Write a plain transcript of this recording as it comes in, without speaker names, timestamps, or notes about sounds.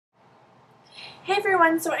Hey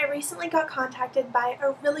everyone, so I recently got contacted by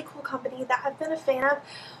a really cool company that I've been a fan of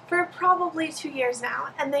for probably 2 years now,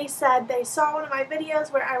 and they said they saw one of my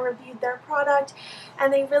videos where I reviewed their product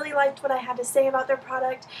and they really liked what I had to say about their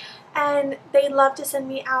product, and they'd love to send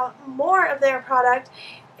me out more of their product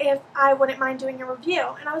if I wouldn't mind doing a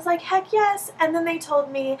review. And I was like, heck yes. And then they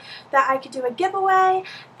told me that I could do a giveaway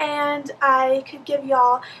and I could give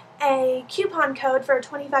y'all a coupon code for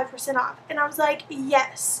 25% off. And I was like,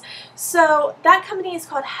 yes. So that company is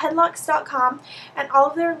called Hedlux.com, and all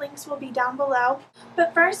of their links will be down below.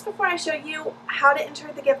 But first, before I show you how to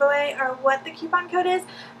enter the giveaway or what the coupon code is,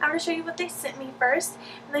 I'm going to show you what they sent me first.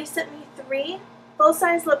 And they sent me 3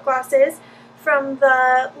 full-size lip glosses from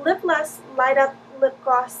the Lipless Light Up Lip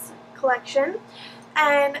Gloss collection.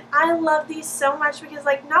 And I love these so much because,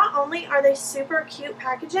 like, not only are they super cute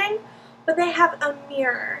packaging, but they have a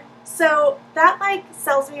mirror. So that, like,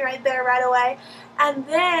 sells me right there right away. And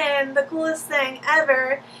then the coolest thing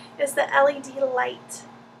ever is the LED light.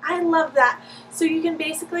 I love that. So you can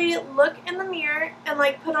basically look in the mirror and,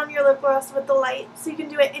 like, put on your lip gloss with the light, so you can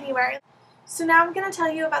do it anywhere. So now I'm going to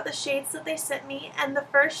tell you about the shades that they sent me, and the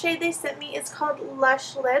first shade they sent me is called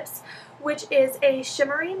Lush Lips, which is a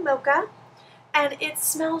shimmery mocha, and it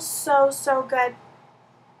smells so good.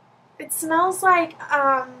 It smells like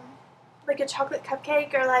a chocolate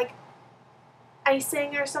cupcake or like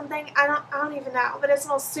icing or something. I don't even know, but it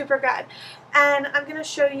smells super good. And I'm going to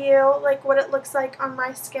show you like what it looks like on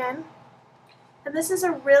my skin. And this is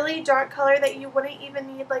a really dark color that you wouldn't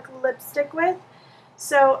even need like lipstick with.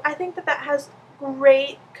 So I think that that has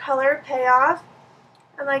great color payoff,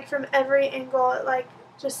 and like from every angle it like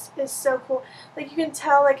just is so cool. Like you can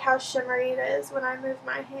tell like how shimmery it is when I move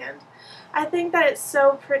my hand. I think that it's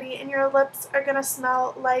so pretty, and your lips are gonna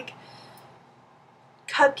smell like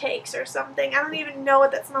cupcakes or something. I don't even know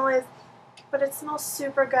what that smell is, but it smells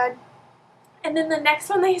super good. And then the next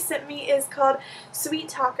one they sent me is called Sweet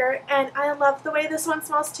Talker, and I love the way this one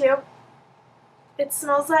smells too. It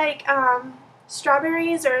smells like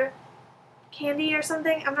strawberries or candy or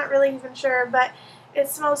something. I'm not really even sure, but it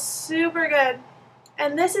smells super good.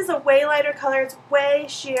 And this is a way lighter color. It's way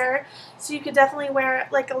sheer, so you could definitely wear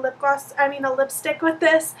like a a lipstick with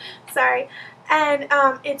this. Sorry. And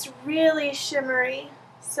it's really shimmery.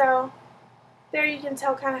 So there you can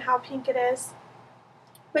tell kind of how pink it is.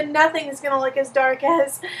 But nothing is going to look as dark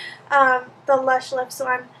as the Lush Lips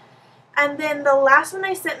one. And then the last one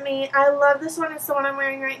they sent me, I love this one. It's the one I'm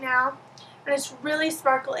wearing right now. And it's really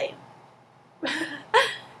sparkly.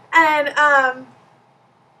 And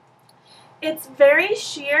it's very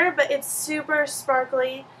sheer, but it's super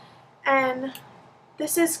sparkly. And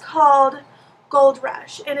this is called Gold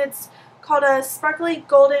Rush, and it's called a sparkly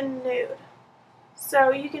golden nude.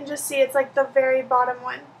 So you can just see it's like the very bottom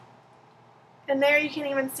one. And there you can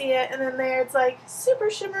even see it, and then there it's like super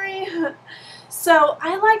shimmery. So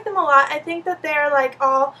I like them a lot. I think that they're like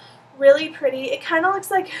all really pretty. It kind of looks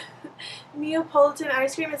like Neapolitan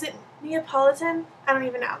ice cream. Is it Neapolitan? I don't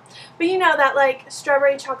even know. But you know that like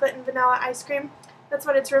strawberry chocolate and vanilla ice cream? That's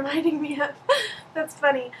what it's reminding me of. That's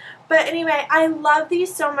funny. But anyway, I love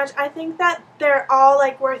these so much. I think that they're all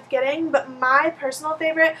like worth getting, but my personal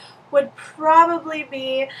favorite would probably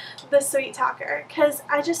be the Sweet Talker, because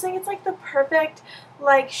I just think it's like the perfect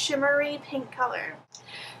like shimmery pink color.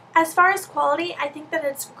 As far as quality, I think that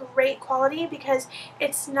it's great quality because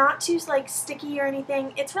it's not too like sticky or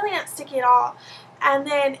anything. It's really not sticky at all. And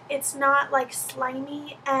then it's not like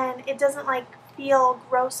slimy, and it doesn't like feel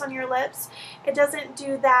gross on your lips. It doesn't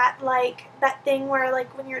do that like that thing where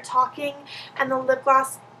like when you're talking and the lip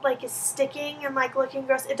gloss like is sticking and like looking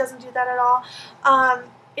gross. It doesn't do that at all.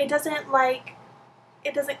 It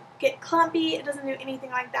doesn't get clumpy. It doesn't do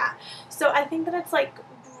anything like that. So I think that it's like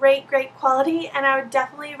great quality, and I would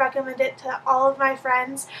definitely recommend it to all of my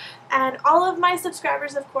friends and all of my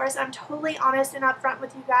subscribers. Of course, I'm totally honest and upfront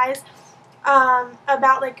with you guys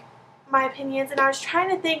about like my opinions. And I was trying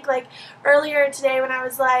to think like earlier today when I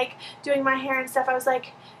was like doing my hair and stuff, I was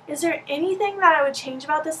like, is there anything that I would change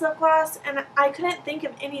about this lip gloss? And I couldn't think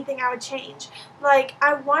of anything I would change. Like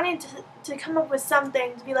I wanted to come up with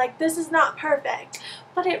something to be like, this is not perfect,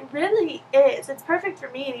 but it really is. It's perfect for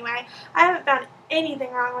me anyway. I haven't found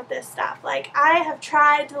anything wrong with this stuff. Like I have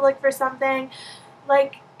tried to look for something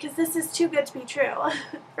like, because this is too good to be true.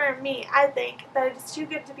 For me, I think that it's too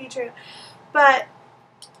good to be true. But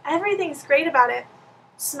everything's great about it.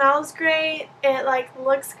 Smells great. It like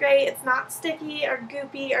looks great. It's not sticky or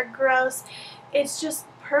goopy or gross. It's just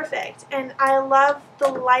perfect. And I love the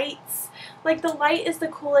lights. Like the light is the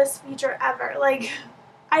coolest feature ever. Like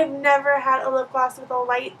I've never had a lip gloss with a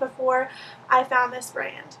light before I found this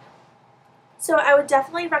brand. So I would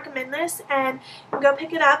definitely recommend this, and go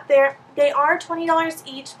pick it up. They are $20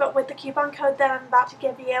 each, but with the coupon code that I'm about to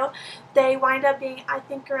give you, they wind up being, I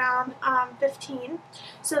think, around $15.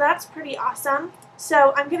 So that's pretty awesome.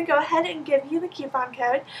 So I'm going to go ahead and give you the coupon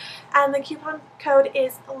code, and the coupon code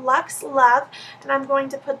is LuxLove, and I'm going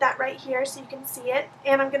to put that right here so you can see it,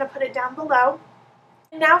 and I'm going to put it down below.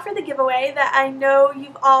 Now for the giveaway that I know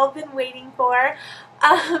you've all been waiting for.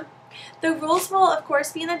 The rules will, of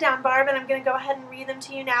course, be in the down bar, but I'm going to go ahead and read them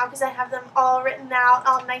to you now because I have them all written out,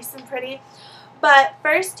 all nice and pretty. But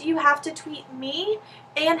first, you have to tweet me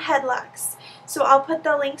and Hedlux. So I'll put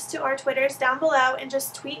the links to our Twitters down below, and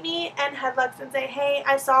just tweet me and Hedlux and say, hey,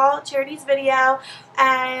 I saw Charity's video,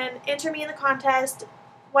 and enter me in the contest,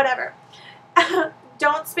 whatever.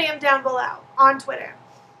 Don't spam down below on Twitter.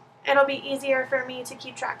 It'll be easier for me to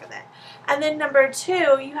keep track of it. And then number 2,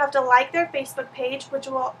 you have to like their Facebook page, which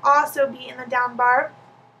will also be in the down bar.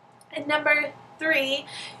 And number 3,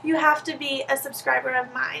 you have to be a subscriber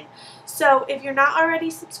of mine. So if you're not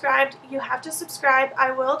already subscribed, you have to subscribe.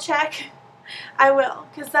 I will check. I will,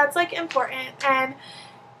 because that's like important. And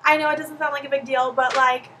I know it doesn't sound like a big deal, but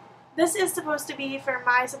like, this is supposed to be for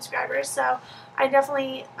my subscribers, so I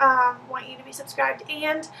definitely want you to be subscribed.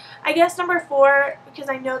 And I guess number 4, because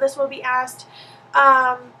I know this will be asked,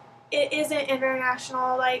 it isn't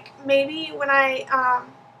international. Like, maybe when I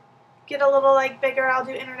get a little like bigger, I'll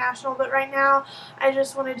do international, but right now I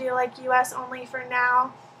just want to do like US only for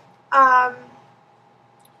now.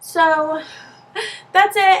 So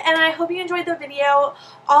that's it, and I hope you enjoyed the video.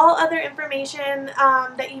 All other information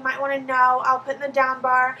that you might want to know, I'll put in the down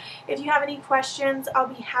bar. If you have any questions, I'll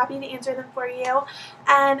be happy to answer them for you.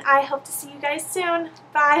 And I hope to see you guys soon.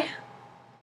 Bye.